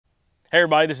Hey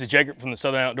everybody, this is Jacob from the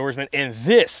Southern Outdoorsman, and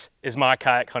this is my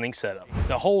kayak hunting setup.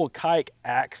 The whole kayak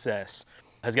access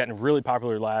has gotten really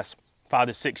popular the last 5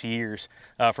 to 6 years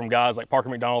from guys like Parker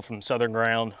McDonald from Southern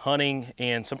Ground Hunting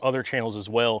and some other channels as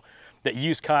well that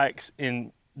use kayaks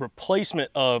in replacement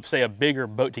of, say, a bigger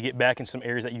boat to get back in some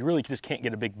areas that you really just can't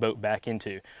get a big boat back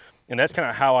into. And that's kind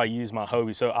of how I use my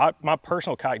Hobie. So my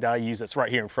personal kayak that I use, that's right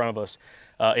here in front of us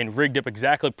and rigged up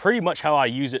exactly pretty much how I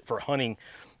use it for hunting,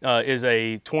 is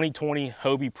a 2020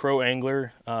 Hobie Pro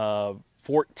Angler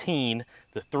 14,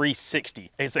 the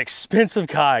 360. It's an expensive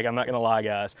kayak, I'm not gonna lie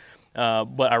guys,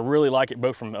 but I really like it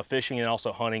both from a fishing and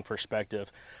also hunting perspective.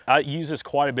 I use this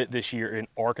quite a bit this year in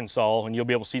Arkansas, and you'll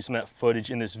be able to see some of that footage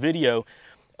in this video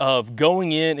of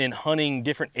going in and hunting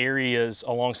different areas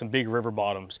along some big river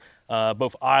bottoms,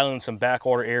 both islands, some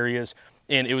backwater areas.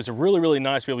 And it was really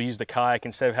nice to be able to use the kayak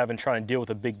instead of having to try and deal with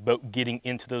a big boat getting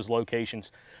into those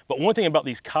locations. But one thing about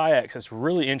these kayaks that's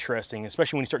really interesting,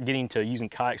 especially when you start getting to using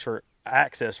kayaks for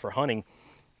access for hunting,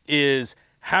 is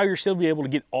how you're still be able to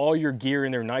get all your gear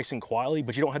in there nice and quietly,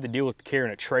 but you don't have to deal with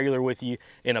carrying a trailer with you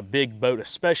in a big boat,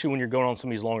 especially when you're going on some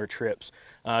of these longer trips.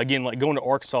 Again, like going to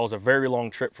Arkansas is a very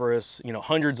long trip for us, you know,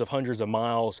 hundreds of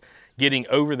miles getting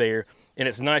over there. And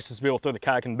it's nice to be able to throw the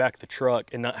kayak in the back of the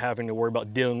truck and not having to worry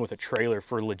about dealing with a trailer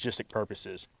for logistic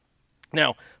purposes.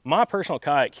 Now, my personal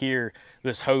kayak here,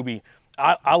 this Hobie,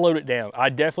 I load it down. I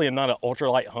definitely am not an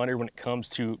ultralight hunter when it comes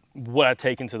to what I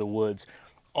take into the woods.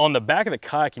 On the back of the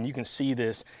kayak, and you can see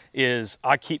this, is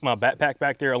I keep my backpack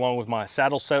back there along with my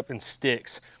saddle setup and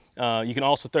sticks. You can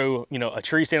also throw, you know, a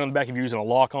tree stand on the back if you're using a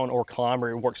lock-on or climber.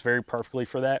 It works very perfectly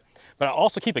for that. But I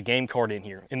also keep a game cart in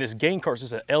here. And this game cart is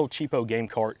just an El Cheapo game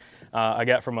cart I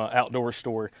got from an outdoor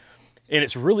store. And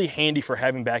it's really handy for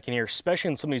having back in here,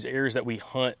 especially in some of these areas that we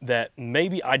hunt that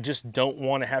maybe I just don't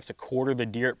want to have to quarter the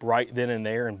deer up right then and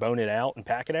there and bone it out and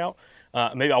pack it out.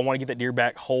 Maybe I want to get that deer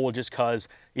back whole just because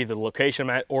either the location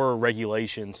I'm at or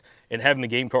regulations, and having the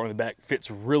game cart in the back fits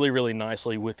really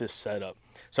nicely with this setup.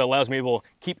 So it allows me to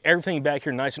keep everything back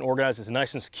here nice and organized, it's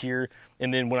nice and secure,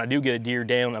 and then when I do get a deer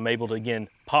down, I'm able to, again,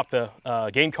 pop the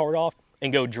game cart off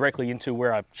and go directly into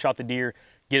where I shot the deer,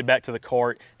 get it back to the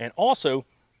cart. And also,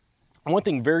 one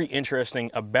thing very interesting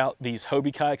about these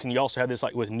Hobie kayaks, and you also have this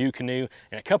like with New Canoe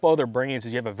and a couple other brands,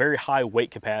 is you have a very high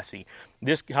weight capacity.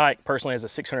 This kayak personally has a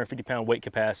 650-pound weight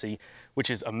capacity,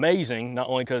 which is amazing, not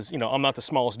only because, you know, I'm not the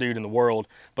smallest dude in the world,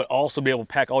 but also be able to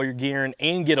pack all your gear in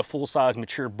and get a full-size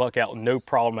mature buck out, no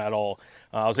problem at all.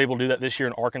 I was able to do that this year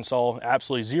in Arkansas.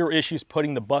 Absolutely zero issues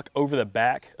putting the buck over the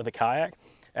back of the kayak.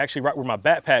 Actually, right where my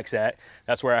backpack's at,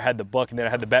 that's where I had the buck, and then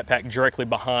I had the backpack directly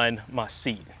behind my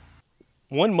seat.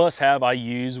 One must-have I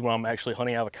use when I'm actually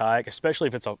hunting out of a kayak, especially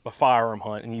if it's a firearm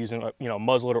hunt and using a, a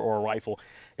muzzleloader or a rifle,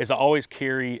 is I always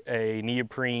carry a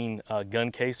neoprene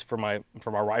gun case for my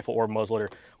rifle or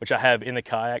muzzleloader, which I have in the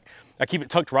kayak. I keep it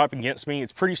tucked right up against me.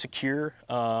 It's pretty secure.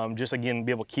 Just again,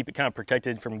 be able to keep it kind of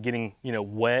protected from getting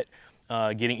wet,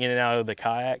 getting in and out of the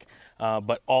kayak,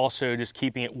 but also just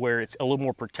keeping it where it's a little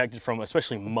more protected from,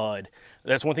 especially mud.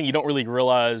 That's one thing you don't really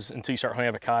realize until you start hunting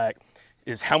out of a kayak,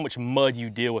 is how much mud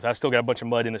you deal with. I still got a bunch of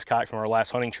mud in this kayak from our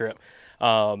last hunting trip.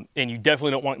 And you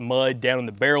definitely don't want mud down in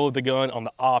the barrel of the gun, on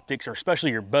the optics, or especially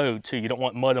your bow too. You don't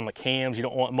want mud on the cams. You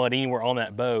don't want mud anywhere on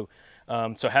that bow.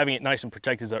 So having it nice and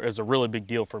protected is a really big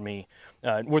deal for me.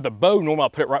 With the bow, normally I'll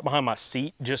put it right behind my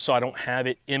seat just so I don't have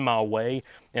it in my way.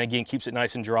 And again, keeps it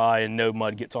nice and dry and no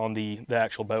mud gets on the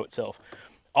actual bow itself.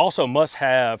 Also must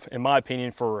have, in my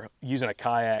opinion, for using a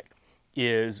kayak,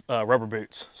 is rubber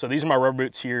boots. So these are my rubber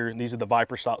boots here. These are the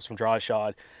Viper Stops from Dry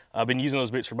Shod. I've been using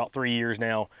those boots for about 3 years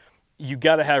now. You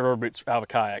got to have rubber boots out of a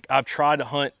kayak. I've tried to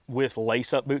hunt with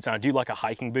lace-up boots, and I do like a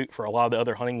hiking boot for a lot of the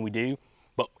other hunting we do.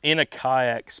 But in a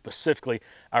kayak specifically,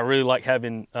 I really like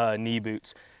having knee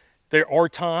boots. There are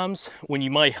times when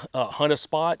you might hunt a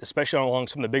spot, especially along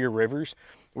some of the bigger rivers,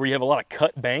 where you have a lot of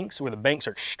cut banks, where the banks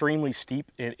are extremely steep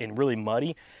and really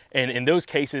muddy. And in those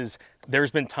cases,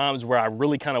 there's been times where I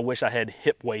really kind of wish I had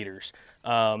hip waders,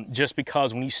 just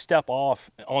because when you step off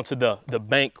onto the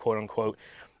bank, quote unquote,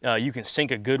 you can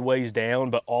sink a good ways down,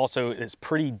 but also it's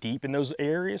pretty deep in those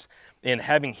areas. And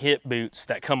having hip boots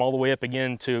that come all the way up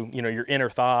again to your inner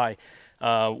thigh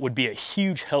would be a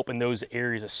huge help in those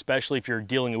areas, especially if you're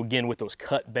dealing again with those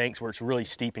cut banks where it's really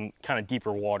steep and kind of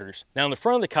deeper waters. Now in the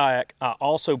front of the kayak, I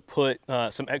also put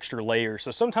some extra layers.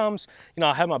 So sometimes,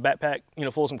 I have my backpack,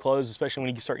 full of some clothes, especially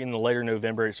when you start getting into later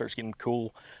November, it starts getting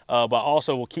cool. But I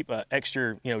also will keep an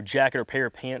extra, jacket or pair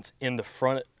of pants in the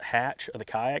front hatch of the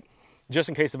kayak, just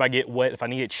in case if I get wet, if I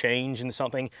need to change into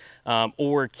something,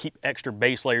 or keep extra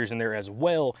base layers in there as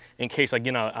well, in case,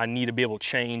 again, I need to be able to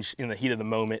change in the heat of the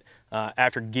moment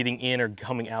after getting in or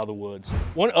coming out of the woods.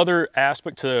 One other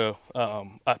aspect to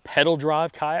a pedal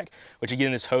drive kayak, which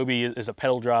again, this Hobie is a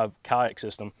pedal drive kayak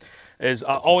system, is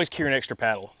I always carry an extra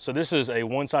paddle. So this is a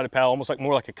one-sided paddle, almost like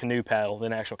more like a canoe paddle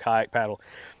than an actual kayak paddle.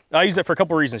 I use that for a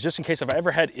couple of reasons, just in case if I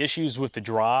ever had issues with the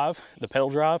drive, the pedal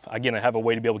drive, again, I have a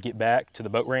way to be able to get back to the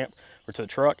boat ramp or to the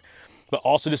truck, but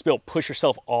also just be able to push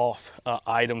yourself off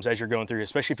items as you're going through,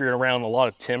 especially if you're around a lot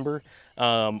of timber,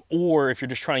 or if you're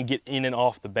just trying to get in and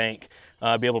off the bank.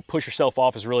 Be able to push yourself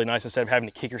off is really nice instead of having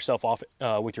to kick yourself off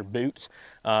with your boots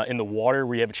in the water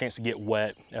where you have a chance to get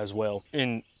wet as well.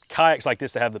 In kayaks like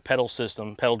this that have the pedal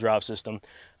drive system,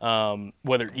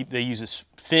 whether they use this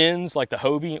fins like the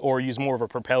Hobie or use more of a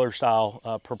propeller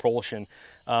style propulsion,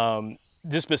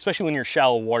 just especially when you're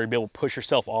shallow water, be able to push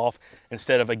yourself off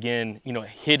instead of, again, you know,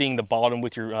 hitting the bottom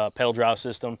with your pedal drive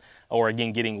system, or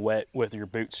again getting wet with your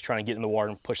boots trying to get in the water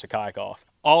and push the kayak off.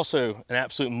 Also, an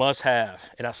absolute must have,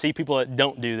 and I see people that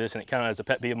don't do this, and it kind of is a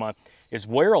pet peeve of mine, is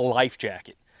wear a life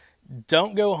jacket.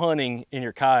 Don't go hunting in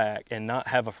your kayak and not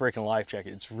have a freaking life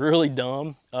jacket. It's really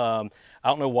dumb. I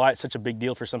don't know why it's such a big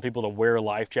deal for some people to wear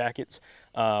life jackets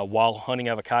while hunting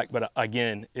out of a kayak, but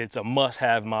again, it's a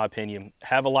must-have in my opinion.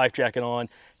 Have a life jacket on,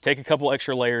 take a couple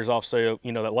extra layers off so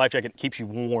you know that life jacket keeps you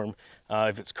warm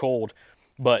if it's cold,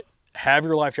 but have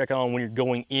your life jacket on when you're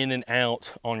going in and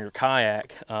out on your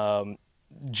kayak,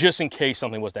 just in case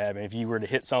something was to happen. If you were to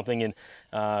hit something and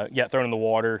get thrown in the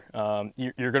water,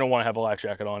 you're gonna wanna have a life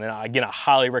jacket on. And again, I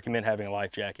highly recommend having a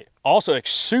life jacket. Also, a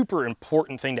super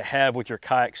important thing to have with your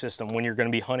kayak system when you're gonna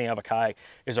be hunting out of a kayak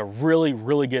is a really,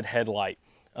 really good headlight.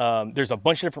 There's a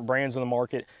bunch of different brands in the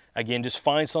market. Again, just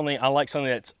find something. I like something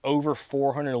that's over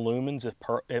 400 lumens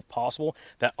if possible,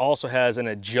 that also has an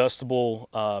adjustable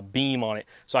beam on it,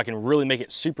 so I can really make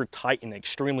it super tight and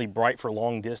extremely bright for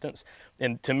long distance.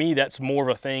 And to me, that's more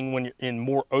of a thing when you're in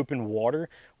more open water,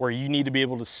 where you need to be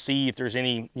able to see if there's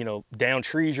any, you know, down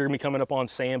trees you're gonna be coming up on,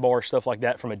 sandbars, stuff like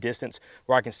that from a distance,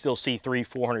 where I can still see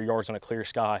 300-400 yards on a clear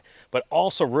sky. But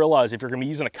also realize if you're gonna be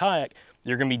using a kayak,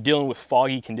 you're gonna be dealing with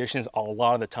foggy conditions a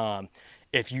lot of the time.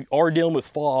 If you are dealing with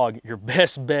fog, your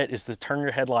best bet is to turn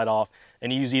your headlight off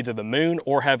and use either the moon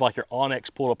or have like your Onyx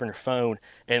pulled up on your phone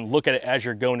and look at it as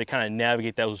you're going to kind of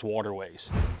navigate those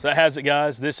waterways. So that has it,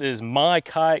 guys. This is my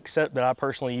kayak setup that I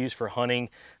personally use for hunting.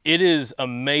 It is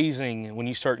amazing when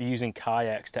you start using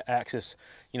kayaks to access,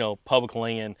 you know, public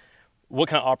land, what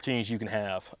kind of opportunities you can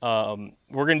have.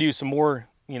 We're gonna do some more,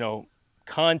 you know,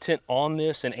 content on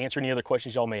this and answer any other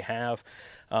questions y'all may have,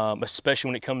 especially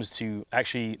when it comes to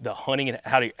actually the hunting and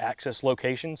how to access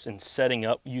locations and setting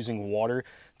up using water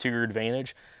to your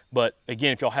advantage. But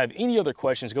again, if y'all have any other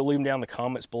questions, go leave them down in the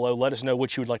comments below. Let us know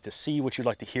what you would like to see, what you'd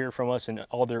like to hear from us, and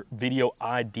all their video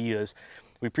ideas.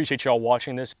 We appreciate y'all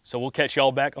watching this. So we'll catch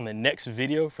y'all back on the next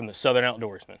video from the Southern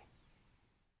Outdoorsman.